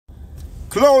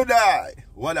Cloud Eye,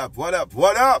 what up, what up,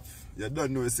 what up? You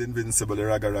don't know it's invincible, the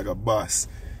raga boss.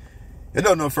 You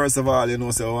don't know, first of all, you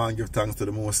know, so I want to give thanks to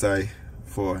the Most High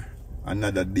for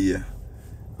another day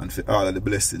and for all of the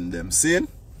blessings them. See? And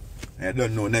you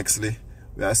don't know, nextly,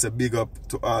 we have to say big up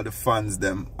to all the fans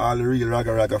them, all the real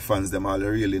raga fans them, all the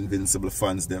real invincible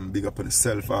fans them. Big up on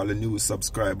yourself, all the new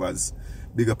subscribers.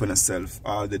 Big up on yourself,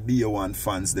 all the Day One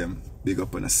fans them. Big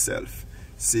up on yourself.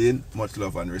 See? Much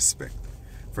love and respect.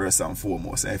 First and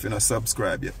foremost. And if you're not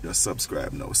subscribed yet, just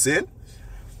subscribe now. See?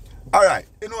 Alright,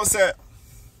 you know, say,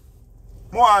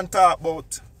 I want to talk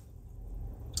about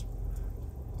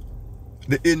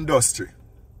the industry.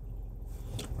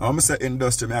 And when I say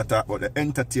industry, I talk about the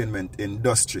entertainment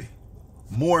industry.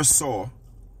 More so,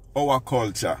 our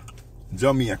culture,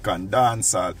 Jamaican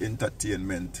dancehall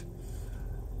entertainment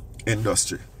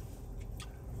industry.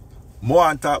 I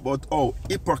want to talk about how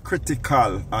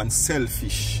hypocritical and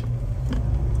selfish,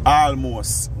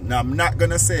 almost, now I'm not going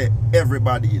to say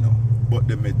everybody, you know, but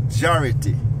the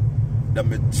majority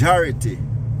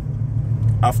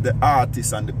of the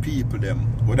artists and the people them,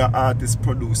 whether artists,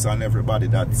 producer and everybody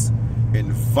that's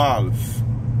involved,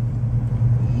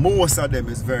 most of them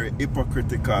is very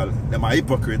hypocritical. Them are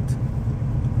hypocrite,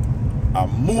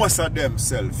 and most of them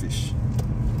selfish,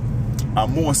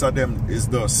 and most of them is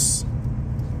thus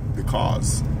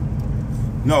because.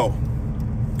 Now,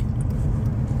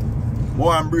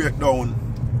 more and break down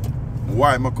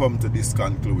why I come to this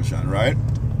conclusion, right?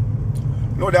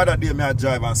 You know, the other day I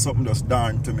drive and something just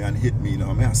darn to me and hit me, you know.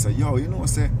 I say, yo, you know,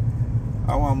 say,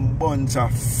 I want a bunch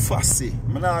of fussy.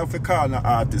 I don't have to call an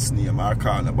artist name or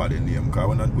call nobody name,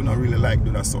 because we don't really like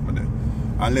doing that something there,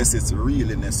 unless it's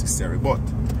really necessary. But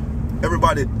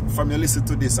everybody, from you listen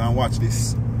to this and watch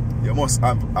this, you must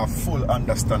have a full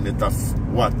understanding of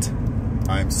what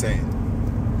I'm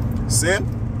saying. See?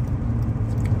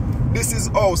 This is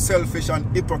how selfish and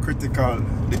hypocritical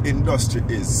the industry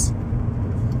is.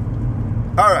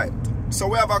 Alright, so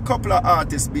we have a couple of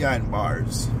artists behind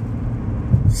bars.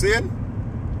 See?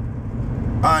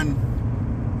 And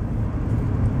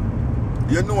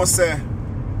you know, say,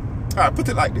 alright, put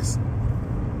it like this.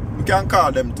 We can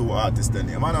call them two artists then,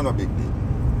 man, not a big deal.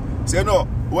 So you know,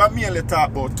 we mainly talk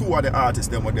about two of the artists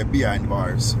them with the behind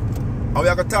bars. And we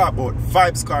are going to talk about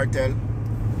Vybz Kartel.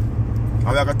 And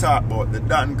we are going to talk about the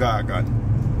Dan Gargan,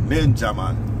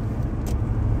 NinjaMan.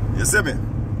 You see me?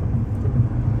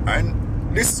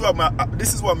 And this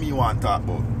is what me want to talk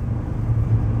about.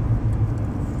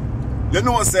 You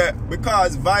know, say,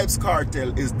 because Vybz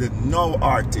Kartel is the now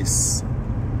artist.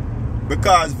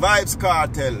 Because Vybz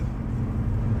Kartel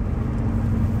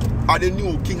are the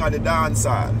new king of the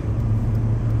dancehall.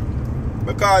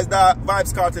 Because that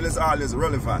Vybz Kartel is always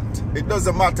relevant. It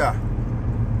doesn't matter.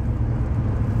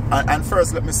 And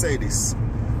first, let me say this.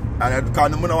 And because I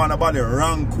don't want nobody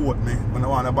wrong quote me. I don't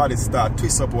want nobody start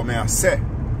twist up what I say.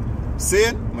 See?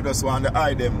 I just want to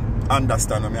eye them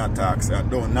understand what I talk and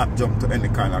don't not jump to any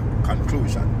kind of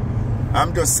conclusion.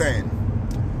 I'm just saying.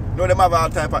 You know, them have all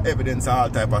type of evidence and all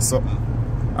type of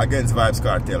something against Vybz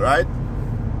Kartel, right?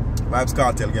 Vybz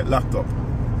Kartel get locked up.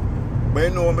 But you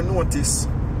know, I notice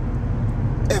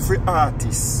every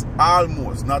artist,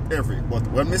 almost, not every, but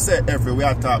when we say every, we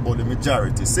are talking about the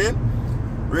majority. See?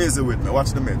 Raise it with me, watch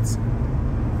the minutes.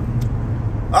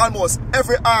 Almost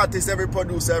every artist, every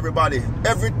producer, everybody,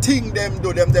 everything them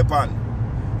do, them depend.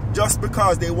 Just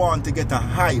because they want to get a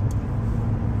hype.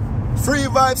 Free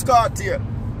Vybz Kartel.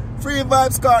 Free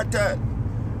Vybz Kartel.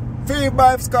 Free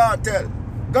Vybz Kartel.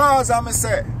 Guys, I'm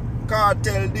say,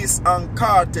 Kartel this and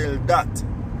Kartel that.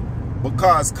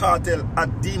 Because Kartel a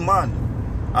demon.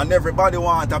 And everybody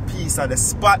want a piece of the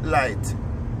spotlight.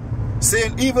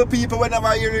 Saying evil people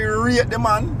whenever you rate the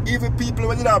man, evil people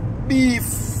when you have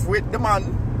beef with the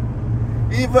man,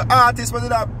 evil artists when you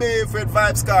have beef with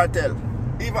Vybz Kartel,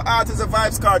 evil artists of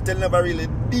Vybz Kartel never really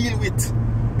deal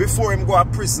with before him go to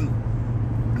prison.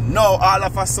 Now all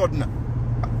of a sudden,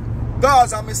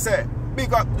 guys, I say,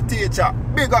 big up the teacher,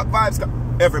 big up Vybz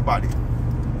Kartel, everybody.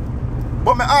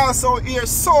 But me also hear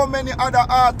so many other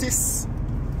artists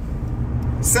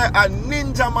say a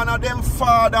NinjaMan of them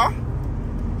father,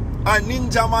 a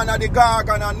NinjaMan of the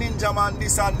Gargan, a NinjaMan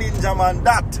this and NinjaMan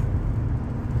that.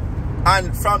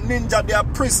 And from Ninja their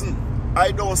prison,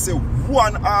 I don't see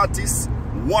one artist,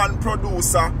 one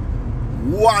producer,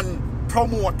 one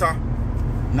promoter,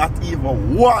 not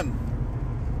even one.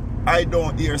 I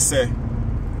don't hear say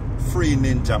free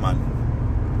NinjaMan.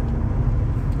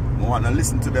 I want to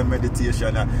listen to the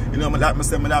meditation. You know, like I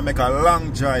say, I make a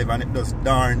long drive and it does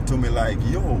darn to me like,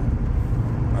 yo,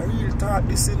 I really thought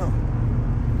this, you know.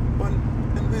 But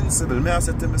invincible, I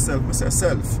say to myself,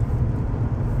 self,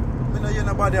 I I don't hear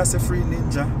nobody as a free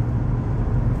ninja.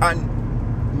 And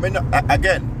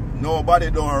again, nobody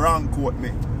don't wrong quote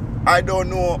me. I don't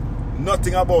know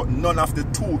nothing about none of the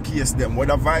two cases them,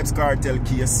 whether Vybz Kartel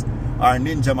case or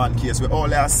NinjaMan case. We all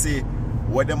have say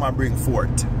what them are bring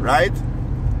forth, right?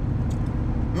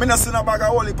 Me not see no bag of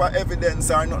whole heap of evidence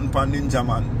or nothing for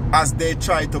NinjaMan as they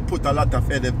try to put a lot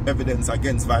of evidence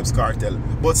against Vybz Kartel.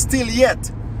 But still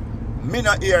yet, me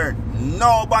not hear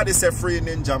nobody say free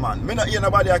NinjaMan. Me not hear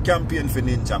nobody a campaign for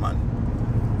NinjaMan.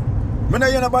 Me not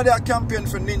hear nobody a campaign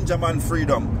for NinjaMan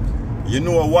freedom. You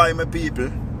know why, my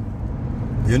people?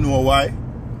 You know why?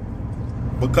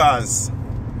 Because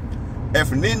if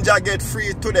Ninja get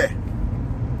free today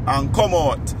and come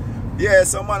out, yeah,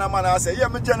 some man I say, yeah,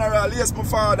 my general, yes, my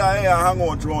father, here hang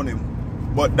out around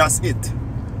him. But that's it.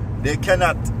 They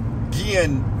cannot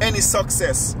gain any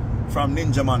success from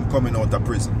NinjaMan coming out of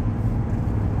prison.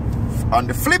 On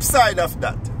the flip side of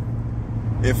that,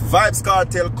 if Vybz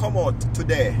Kartel come out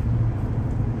today,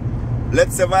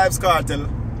 let's say Vybz Kartel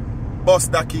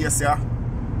bust that case here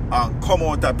and come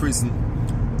out of prison,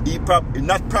 he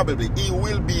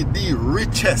will be the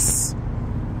richest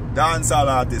dancehall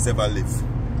artist ever live.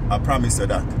 I promise you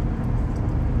that.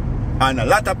 And a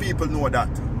lot of people know that.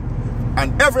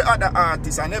 And every other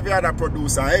artist and every other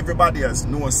producer and everybody else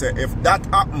knows say if that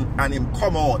happen and him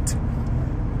come out,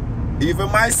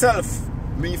 even myself,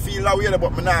 me feel that way,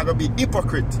 but me not gonna be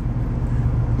hypocrite.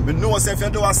 Me know say if you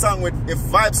do a song with, if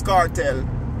Vybz Kartel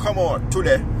come out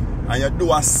today and you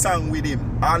do a song with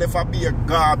him, all if I be a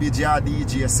garbage or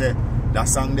DJ say that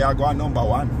song they are going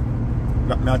 #1.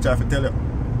 That me I try to tell you.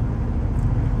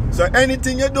 So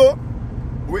anything you do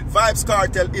with Vybz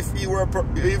Kartel,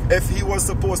 if he was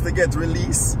supposed to get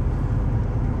released,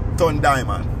 turn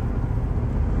diamond.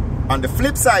 On the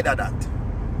flip side of that,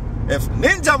 if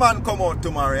NinjaMan come out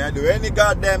tomorrow and do any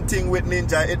goddamn thing with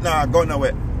Ninja, it not gone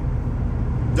away.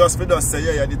 Just for us say,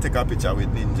 yeah, you take a picture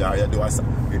with Ninja, you do a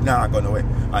song, it not gone away.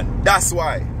 And that's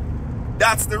why.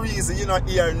 That's the reason you not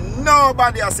hear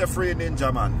nobody has a free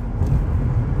NinjaMan.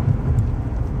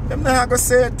 Them not gonna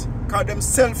say it. Because them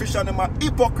selfish and them are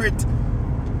hypocrite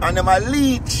and them are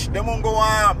leech. Them won't go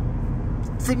on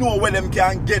if you know where them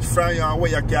can get from you and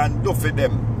where you can do for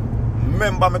them.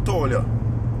 Remember me told you.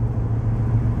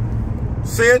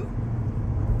 Saying,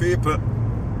 people,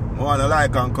 I want to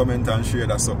like and comment and share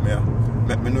that something here.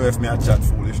 Let me know if me a chat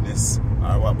foolishness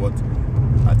or what, but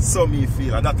that's so me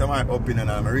feel, and that's my opinion,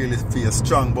 and I really feel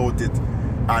strong about it.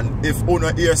 And if you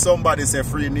don't hear somebody say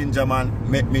free NinjaMan,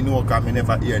 make me know, because I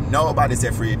never hear nobody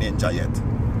say free Ninja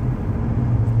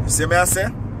yet. See me I say?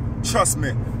 Trust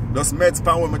me. Just meds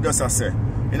pan what me just I say.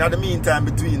 In the meantime,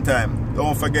 between time,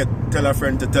 don't forget, tell a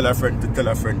friend to tell a friend to tell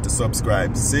a friend to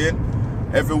subscribe. See?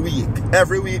 Every week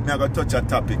me I go touch a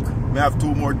topic. Me have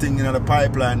 2 more things in the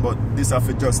pipeline, but this have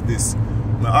to just this.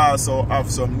 Me also have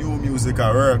some new music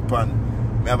I work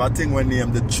on. Me have a thing we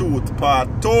name The Truth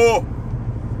Part 2.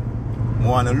 I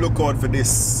want to look out for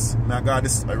this. I got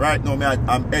this right now.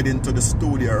 I'm heading to the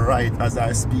studio right as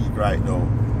I speak right now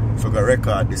for the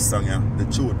record this song, yeah? The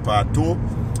Truth Part 2.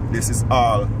 This is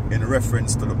all in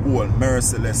reference to the whole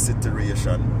merciless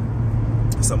situation.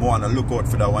 So I want to look out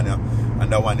for that one, yeah?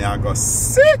 And that one, yeah, I got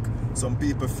sick. Some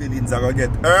people feelings are going to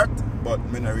get hurt, but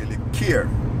I don't really care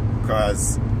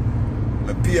because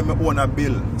I pay my own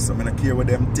bill, so I don't care what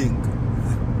them think.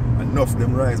 Enough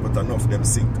them rise, but enough them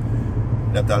sink.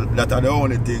 That are the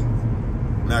only thing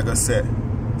I'm going to say.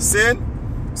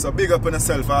 Saying, so big up on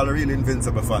yourself, all the real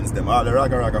Invincible fans them, all the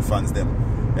Raga fans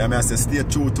them. Yeah, I say stay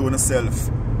true to yourself.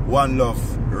 One love,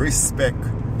 respect,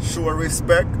 show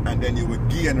respect, and then you will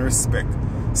gain respect.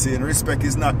 Saying respect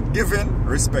is not given,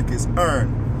 respect is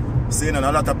earned. Saying, and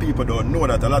a lot of people don't know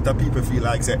that. A lot of people feel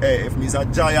like, say, hey, if me's a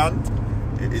giant,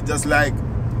 it's just like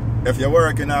if you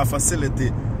work in a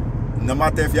facility, no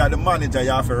matter if you're the manager, you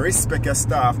have to respect your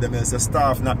staff. Them else your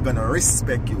staff not going to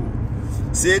respect you.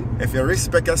 See, if you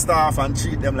respect your staff and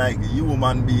treat them like a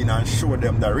human being and show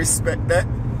them the respect there,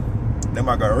 them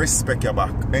are going to respect your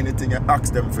back. Anything you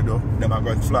ask them for do, them are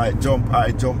going to fly, jump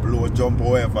high, jump low, jump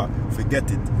however, forget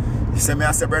it. You see me,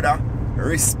 I say, brother,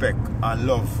 respect and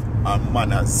love and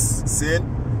manners. See?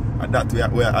 And that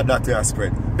way I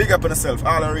spread. Big up on yourself,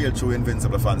 all the real true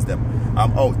Invincible fans them.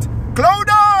 I'm out. Cloud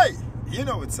Eye! You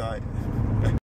know it's I.